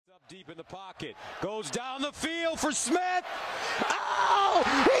Deep in the pocket, goes down the field for Smith. Oh,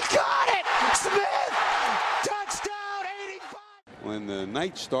 he got it! Smith! Touchdown, 85! When the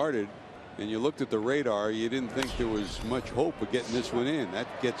night started and you looked at the radar, you didn't think there was much hope of getting this one in. That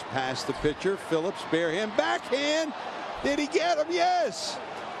gets past the pitcher. Phillips, bare hand, backhand. Did he get him? Yes.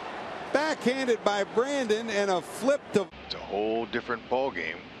 Backhanded by Brandon and a flip to. It's a whole different ball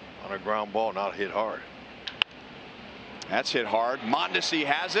game on a ground ball, not hit hard. That's hit hard. Mondesi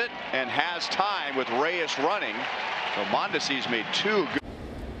has it and has time with Reyes running. So Mondesi's made two good.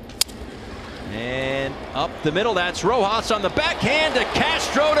 And up the middle, that's Rojas on the backhand to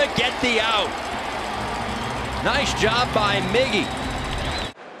Castro to get the out. Nice job by Miggy.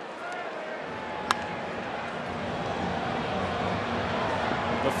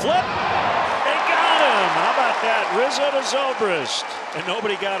 The flip. They got him. How about that? Rizzo to Zobrist. And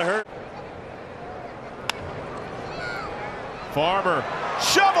nobody got hurt. Farmer.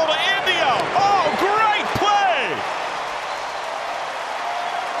 Shovel to Indio. Oh, great play.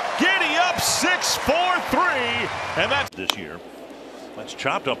 Giddy up 6-4-3. And that's this year. That's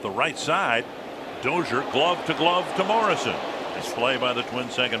chopped up the right side. Dozier glove to Morrison. Nice play by the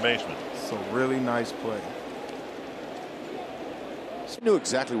Twins second baseman. It's a really nice play. He knew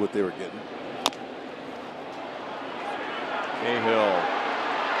exactly what they were getting. Cahill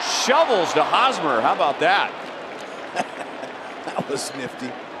shovels to Hosmer. How about that? That was nifty.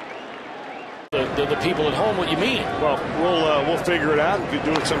 The people at home, what you mean? Well, we'll figure it out. We could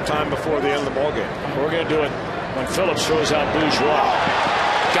do it sometime before the end of the ball game. We're going to do it when Phillips throws out Bourgeois.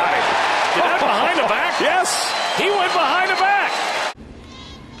 Got it. Did that behind the back? Yes. He went behind the back.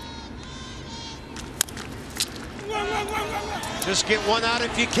 Just get one out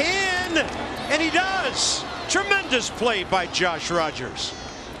if you can, and he does. Tremendous play by Josh Rogers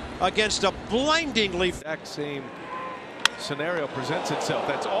against a blindingly. Exact same scenario presents itself.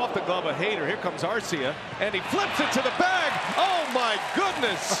 That's off the glove of Hader. Here comes Arcia, and he flips it to the bag. Oh my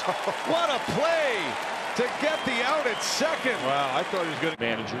goodness! What a play to get the out at second. Wow, I thought he was good.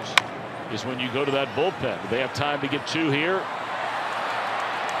 Managers is when you go to that bullpen. Do they have time to get two here?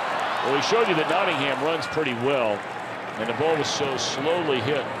 Well, he showed you that Nottingham runs pretty well, and the ball was so slowly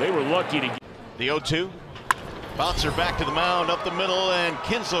hit. They were lucky to get The 0-2. Bouncer back to the mound, up the middle, and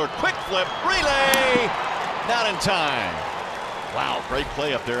Kinsler, quick flip, relay, not in time. Wow, great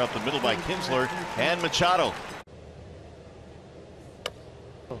play up there up the middle by Kinsler and Machado.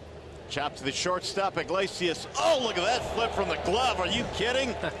 Chop to the shortstop, Iglesias. Oh, look at that flip from the glove. Are you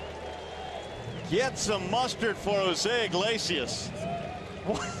kidding? Get some mustard for Jose Iglesias.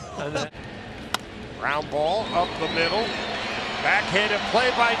 Ground ball up the middle. Backhanded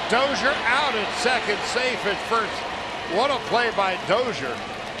play by Dozier, out at second, safe at first. What a play by Dozier,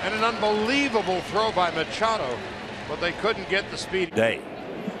 and an unbelievable throw by Machado, but they couldn't get the speed. They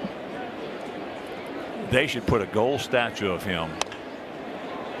should put a gold statue of him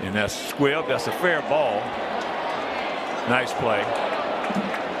in that squib. That's a fair ball. Nice play.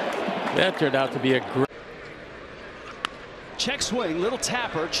 That turned out to be a great. Check swing, little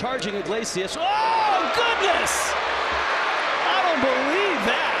tapper, charging Iglesias. Oh, goodness! I don't believe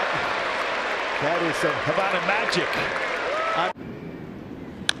that. That is some Havana magic.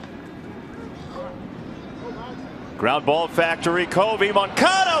 Ground ball factory, Covey,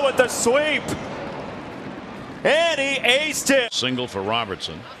 Moncada with the sweep. And he aced it. Single for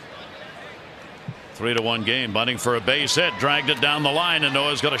Robertson. 3-1 game. Bunting for a base hit. Dragged it down the line, and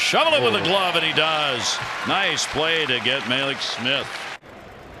Noah's going to shovel it with a glove, and he does. Nice play to get Malik Smith.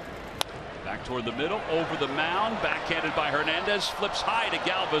 Back toward the middle, over the mound, backhanded by Hernandez, flips high to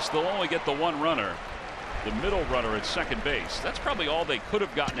Galvis. They'll only get the one runner. The middle runner at second base. That's probably all they could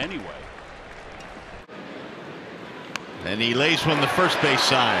have gotten anyway. And he lays one the first base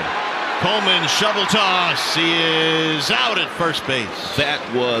side. Coleman shovel toss. He is out at first base. That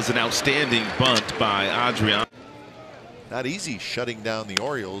was an outstanding bunt by Adrian. Not easy shutting down the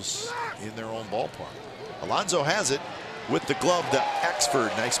Orioles in their own ballpark. Alonso has it with the glove to Axford.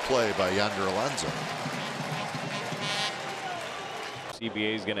 Nice play by Yonder Alonso.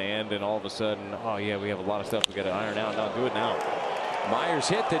 CBA is going to end, and all of a sudden, oh yeah, we have a lot of stuff we got to iron out. Now do it now. Myers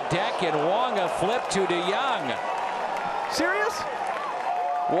hit the deck, and Wong a flip to DeYoung. Serious?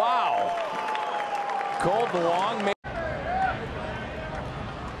 Wow. Colton Wong.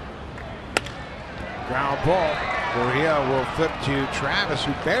 Ground ball. Gurriel will flip to Travis,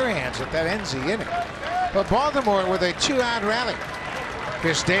 who barehands it. That ends the inning. But Baltimore with a 2-out rally.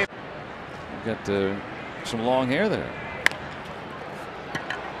 Chris Davis. Got some long hair there.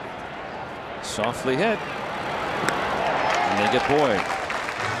 Softly hit. And they get Boyd.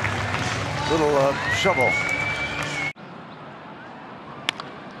 Little shovel.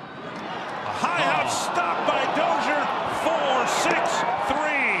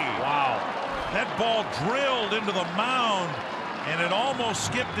 ball drilled into the mound, and it almost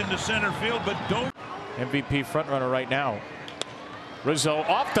skipped into center field, but don't. MVP frontrunner right now. Rizzo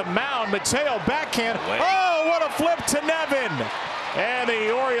off the mound. Mateo backhand. Oh, what a flip to Nevin. And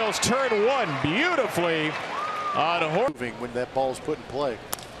the Orioles turn one beautifully on Horton. When that ball is put in play.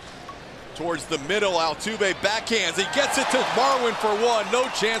 Towards the middle, Altuve backhands. He gets it to Marwin for one. No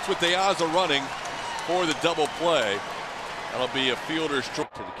chance with De Aza running for the double play. That'll be a fielder's choice.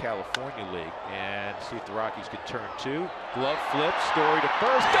 To the California League and see if the Rockies could turn two. Glove flip, Story to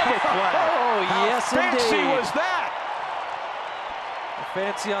first, double play. Oh, yes, fancy indeed. was that?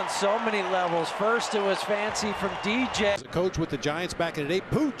 Fancy on so many levels. First, it was fancy from DJ. The coach with the Giants back in the day,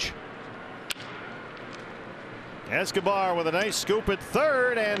 Pooch. Escobar with a nice scoop at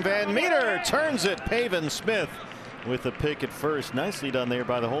third, and Van Meter turns it. Pavin Smith with the pick at first. Nicely done there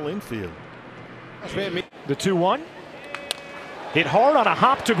by the whole infield. The 2-1. Hit hard on a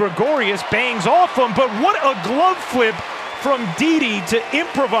hop to Gregorius, bangs off him, but what a glove flip from Didi to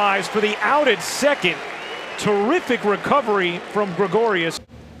improvise for the out at second. Terrific recovery from Gregorius.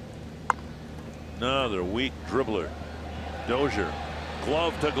 Another weak dribbler. Dozier,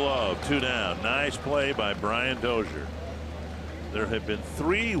 glove to glove, 2 down. Nice play by Brian Dozier. There have been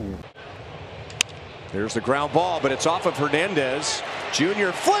 3. There's the ground ball, but it's off of Hernandez.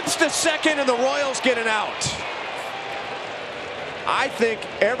 Junior flips to second, and the Royals get an out. I think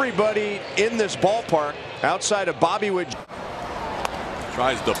everybody in this ballpark, outside of Bobby Wood,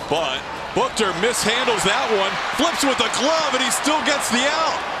 tries to bunt. Buchter mishandles that one, flips with a glove, and he still gets the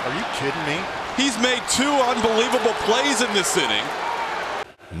out. Are you kidding me? He's made 2 unbelievable plays in this inning.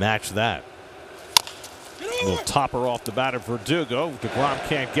 Match that. A little topper off the bat of Verdugo. DeGrom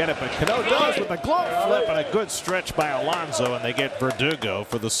can't get it, but Cano does with a glove flip and a good stretch by Alonso, and they get Verdugo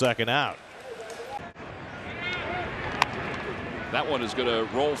for the second out. That one is going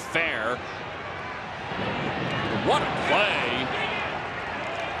to roll fair. What a play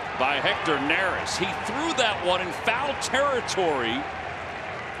by Hector Neris. He threw that one in foul territory.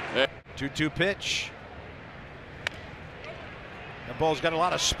 2-2 pitch. That ball's got a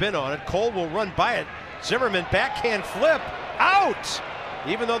lot of spin on it. Cole will run by it. Zimmerman backhand flip. Out!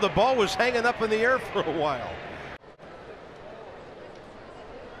 Even though the ball was hanging up in the air for a while.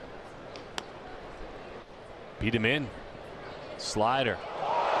 Beat him in. Slider.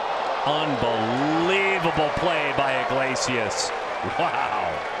 Unbelievable play by Iglesias.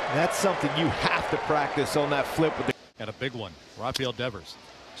 Wow. That's something you have to practice on that flip with the. And a big one. Rafael Devers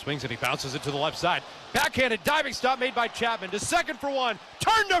swings and he bounces it to the left side. Backhanded diving stop made by Chapman to second for one.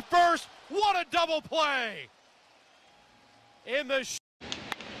 Turn to first. What a double play. In the.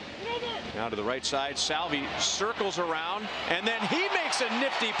 Now to the right side. Salvi circles around, and then he makes a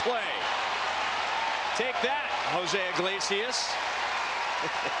nifty play. Take that, Jose Iglesias.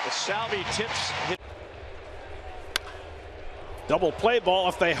 Salvi tips. Double play ball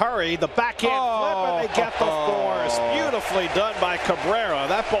if they hurry. The backhand flip, and they get the force. Beautifully done by Cabrera.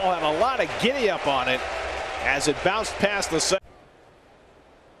 That ball had a lot of giddy up on it as it bounced past the second.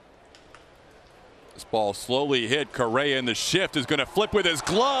 This ball slowly hit Correa in the shift. Is going to flip with his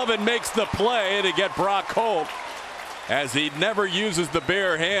glove and makes the play to get Brock Holt, as he never uses the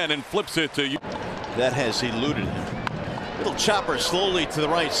bare hand and flips it to you. That has eluded him. Little chopper slowly to the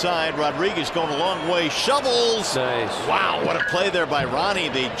right side. Rodriguez going a long way. Shovels. Nice. Wow, what a play there by Ronnie.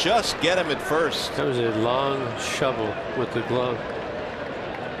 They just get him at first. That was a long shovel with the glove.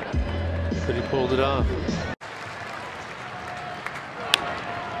 But he pulled it off.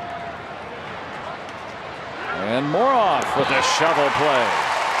 And Moroff with a shovel play.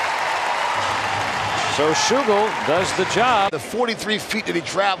 So Schugel does the job. The 43 feet that he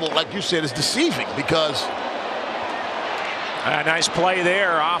traveled, like you said, is deceiving because. A nice play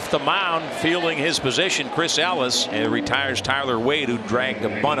there off the mound, fielding his position. Chris Ellis, and retires Tyler Wade, who dragged the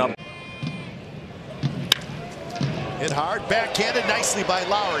bunt up. Hit hard, backhanded nicely by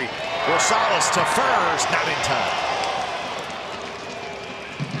Lowry. Rosales to first, not in time.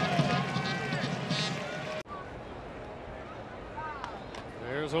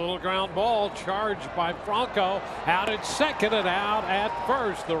 There's a little ground ball charged by Franco. Out at second and out at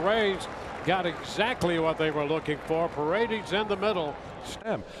first. The Rays got exactly what they were looking for. Paredes in the middle.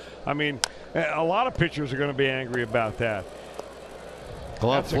 I mean, a lot of pitchers are going to be angry about that.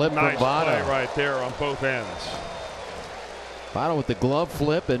 Glove That's flip a nice from Votto. play right there on both ends. Votto with the glove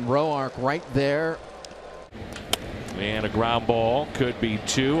flip and Roark right there. And a ground ball, could be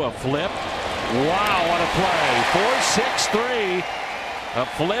 2, a flip. Wow, what a play. 4-6-3. A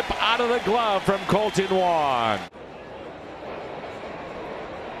flip out of the glove from Colton Wong.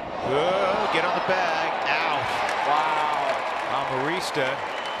 Oh, get on the bag. Ow. Wow. Amarista.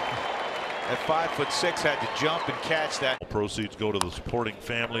 At 5'6", had to jump and catch that. Proceeds go to the supporting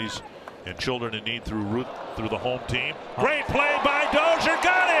families and children in need through the home team. Great play by Dozier,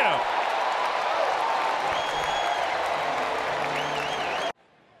 got him.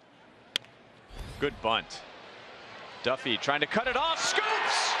 Good bunt. Duffy trying to cut it off.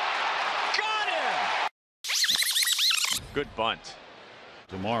 Scoops! Got him! Good bunt.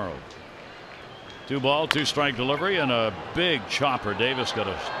 Tomorrow. 2-ball, 2-strike delivery, and a big chopper. Davis got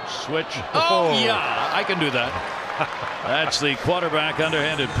a switch. Oh, yeah, I can do that. That's the quarterback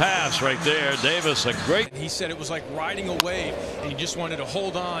underhanded pass right there. Davis, a great. He said it was like riding a wave, and he just wanted to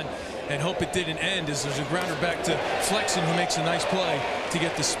hold on and hope it didn't end, as there's a grounder back to Flexen, who makes a nice play to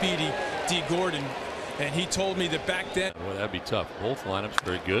get the speedy D. Gordon. And he told me that back then. Boy, that'd be tough. Both lineups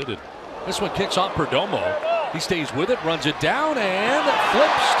very good. And this one kicks off Perdomo. He stays with it, runs it down, and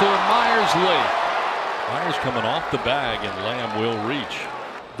flips to Myers late. Myers coming off the bag, and Lamb will reach.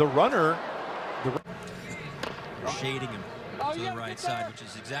 The runner. Shading him to the right side, which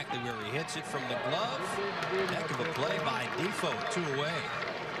is exactly where he hits it from the glove. Heck of a play by Defoe, 2 away.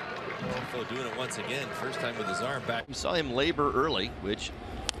 Defoe doing it once again, first time with his arm back. We saw him labor early, which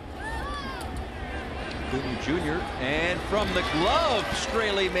Acuna Jr. and from the glove,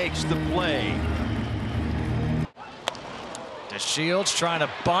 Straley makes the play. DeShields trying to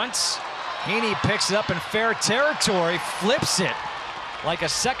bunt. Heaney picks it up in fair territory, flips it like a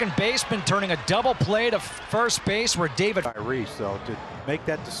second baseman, turning a double play to first base where David. Reese, though, to make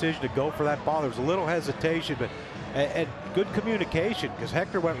that decision to go for that ball, there was a little hesitation, but and good communication, because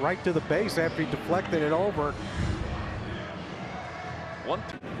Hector went right to the base after he deflected it over. 1-2.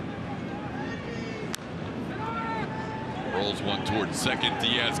 Rolls one towards second.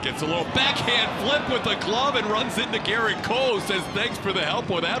 Diaz gets a little backhand flip with the glove and runs into Garrett Cole. Says thanks for the help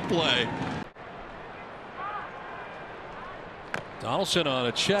with that play. Donaldson on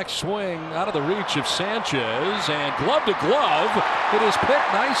a check swing out of the reach of Sanchez, and glove to glove. It is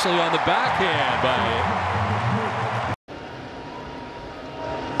picked nicely on the backhand by.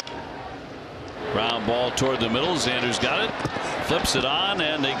 Ground ball toward the middle. Xander's got it. Flips it on,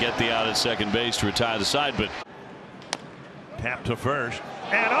 and they get the out at second base to retire the side. But tap to first,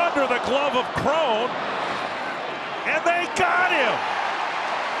 and under the glove of Crone, and they got him.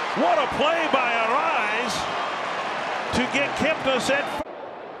 What a play by Arise to get Kipnis at.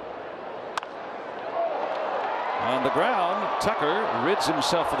 On the ground, Tucker rids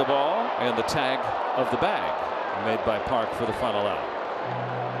himself of the ball, and the tag of the bag made by Park for the final out.